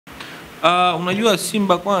Unajua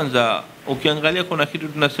Simba kwanza ukiangalia kuna kitu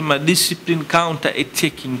tunasema discipline counter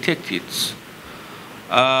attacking tactics.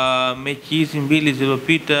 Mechi hizi mbili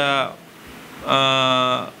zilizopita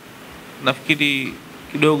nafikiri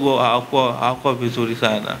kidogo hawakuwa vizuri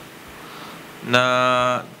sana,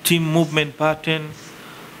 na team movement pattern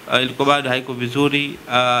ilikuwa bado haiko vizuri.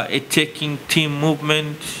 Attacking team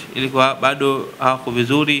movement ilikuwa bado haiko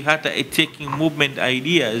vizuri, hata attacking movement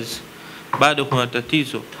ideas bado kuna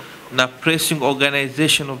tatizo, na pressing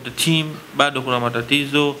organization of the team bado kuna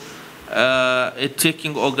matatizo.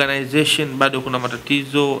 Attacking organization bado kuna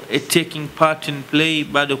matatizo. Attacking pattern play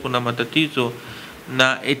bado kuna matatizo,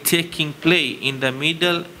 na attacking play in the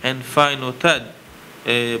middle and final third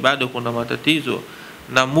bado kuna matatizo,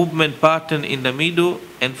 na movement pattern in the middle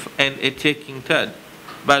and attacking third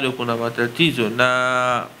bado kuna matatizo,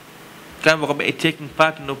 na kama kwamba attacking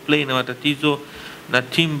pattern of play na matatizo, na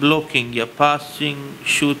team blocking ya passing,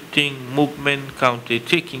 shooting, movement, counter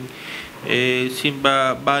attacking.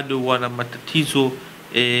 Simba bado wana matatizo.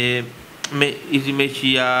 Hizi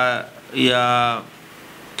mechi ya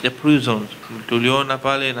prisons tuliona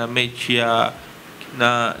pale, na mechi ya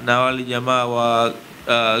na wale jamaa wa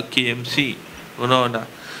KMC, unaona,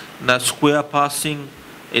 na square passing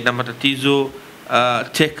ina matatizo.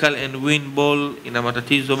 Tackle and win ball ina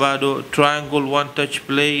matatizo bado. Triangle one touch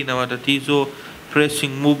play ina matatizo. Pressing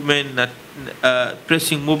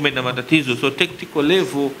movement na matatizo. So tactical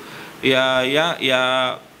level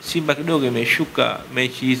ya Simba kidogo imeshuka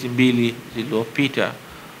mechi hizi mbili zilizopita,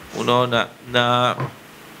 unaona. Na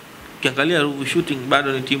ukiangalia Ruvu Shooting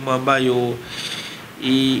bado ni timu ambayo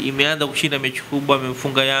imeanza kushinda mechi kubwa,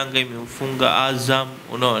 imemfunga Yanga, imemfunga Azam,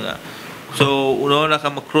 unaona. So unaona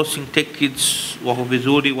kama crossing tactics wako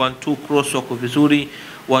vizuri, 1-2 cross wako vizuri,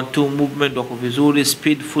 1-2 movement wako vizuri,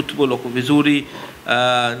 speed football wako vizuri,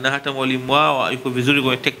 na hata mwalimu wao yuko vizuri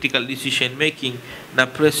kwa tactical decision making, na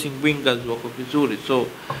pressing wingers wako vizuri. So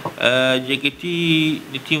JKT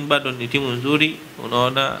ni timu bado ni timu nzuri,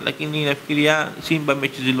 unaona, lakini nafikiria Simba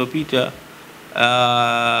mechi zilizopita,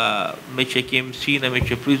 mechi ya KMC na mechi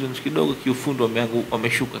ya Prisons kidogo kiufundi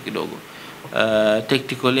wameshuka kidogo.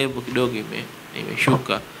 Tactical level kidogo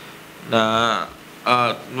imeshuka, na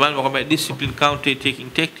maana kwamba discipline counter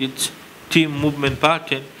attacking tactics, team movement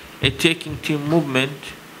pattern, attacking team movement,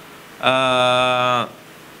 na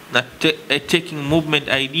attacking movement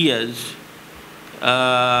ideas,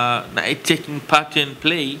 na attacking pattern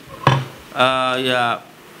play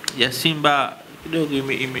ya Simba kidogo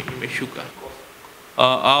imeshuka.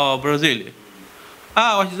 Brazil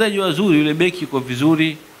wachezaji wazuri, yule beki yuko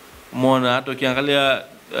vizuri, umeona. Hata ukiangalia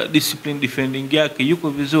discipline defending yake yuko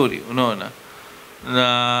vizuri, unaona,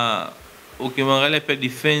 na ukimwangalia pia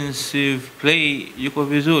defensive play yuko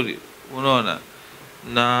vizuri, unaona,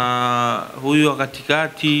 na huyu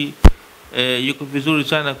katikati yuko vizuri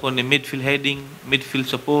sana kwenye midfield heading, midfield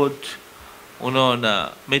support, unaona,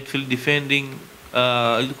 midfield defending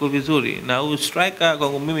yuko vizuri, na huyu striker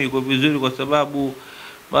kwangu mimi yuko vizuri, kwa sababu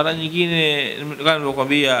mara nyingine kama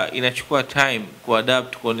nilivyokuambia inachukua time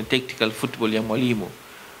kuadapt kwenye tactical football ya mwalimu,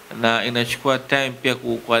 na inachukua time pia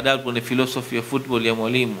kuadapt kwenye philosophy ya football ya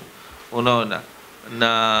mwalimu, unaona.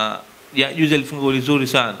 Na juzi alifunga goli zuri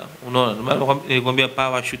sana, unaona. Maana nilikwambia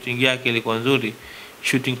power shooting yake ilikuwa nzuri,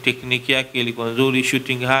 shooting technique yake ilikuwa nzuri,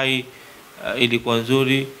 shooting high ilikuwa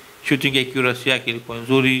nzuri, shooting accuracy yake ilikuwa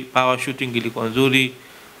nzuri, power shooting ilikuwa nzuri,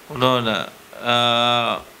 unaona.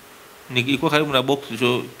 Nilikuwa karibu na box,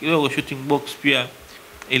 so kidogo shooting box pia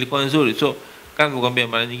ilikuwa nzuri. So kama nilikwambia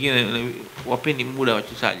mara nyingine wapeni muda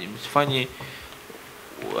wachezaji, msifanye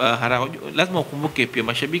haraka. Lazima ukumbuke pia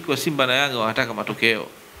mashabiki wa Simba na Yanga wanataka matokeo.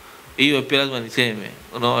 Hiyo pia lazima niseme,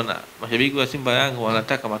 unaona, mashabiki wa Simba na Yanga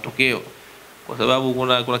wanataka matokeo, kwa sababu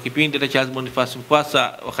kuna kipindi hata Charles Boniface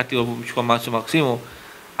Mkwasa wakati walipomchukua Maximo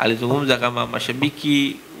alizungumza kama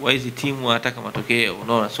mashabiki wa hizi timu wanataka matokeo,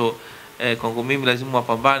 unaona. So kwangu mimi lazima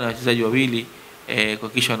wapambane wachezaji wawili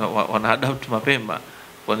kuhakikisha wanaadapt mapema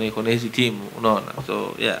kwenye hizi timu, unaona.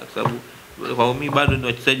 So kwa sababu kwangu mimi bado ni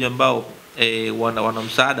wachezaji ambao wana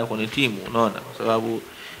msaada kwenye timu, unaona, kwa sababu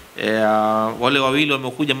wale wawili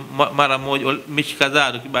wamekuja mara moja mechi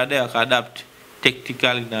kadhaa, baadaye wakaadapt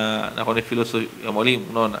tactical na kwenye philosophy ya mwalimu,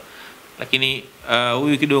 unaona. Lakini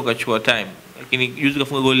huyu kidogo kachukua time, lakini juzi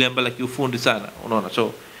kafunga goli ambalo la kiufundi sana, unaona.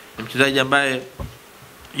 So ni mchezaji ambaye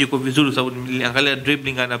yuko vizuri, sababu niliangalia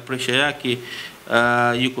dribbling na pressure yake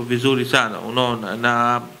yuko vizuri sana, unaona.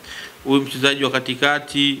 Na huyu mchezaji wa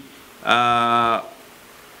katikati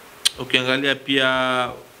ukiangalia pia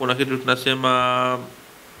kuna kitu tunasema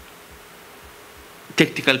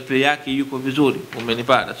tactical play yake yuko vizuri,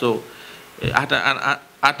 umenipata. So hata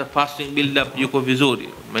hata passing build up yuko vizuri,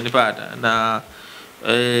 umenipata. Na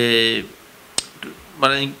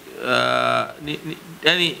mara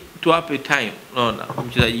yani tuwape time, unaona,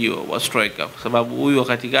 mchezaji wa striker, kwa sababu huyu wa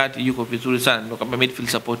katikati yuko vizuri sana, ndio kama midfield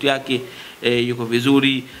support yake yuko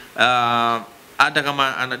vizuri, hata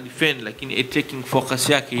kama ana defend lakini attacking focus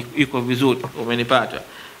yake yuko vizuri, umenipata.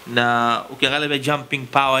 Na ukiangalia jumping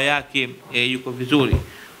power yake yuko vizuri,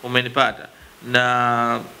 umenipata.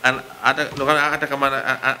 Na hata kama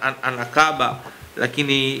anakaba,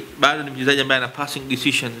 lakini bado ni mchezaji ambaye ana passing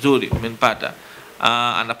decision nzuri, umenipata.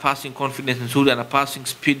 Ana passing confidence nzuri, ana passing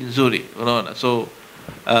speed nzuri, unaona. So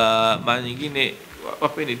mara nyingine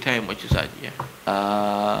wapeni time wachezaji.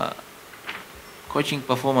 Coaching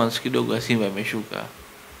performance kidogo ya Simba imeshuka,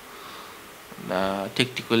 na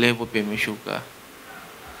tactical level pia imeshuka,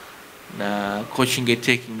 na coaching and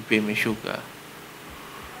taking pia imeshuka,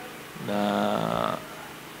 na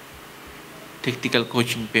tactical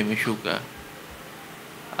coaching pia imeshuka,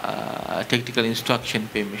 tactical instruction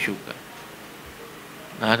pia imeshuka,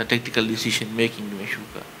 na hata tactical decision making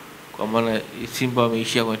imeshuka. Kwa maana Simba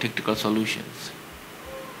wameishia kwa tactical solutions,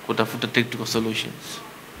 kutafuta tactical solutions.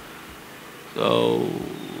 So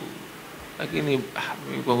lakini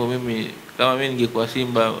kwangu mimi, kama mimi ningekuwa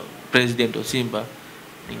Simba, president wa Simba,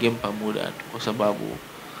 ningempa muda tu, kwa sababu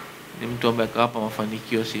ni mtu ambaye kawapa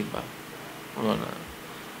mafanikio Simba, unaona.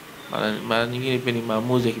 Mara nyingine pia ni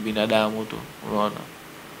maamuzi ya kibinadamu tu, unaona,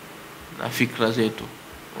 na fikra zetu,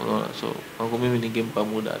 unaona. So kwangu mimi ningempa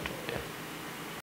muda tu, yeah.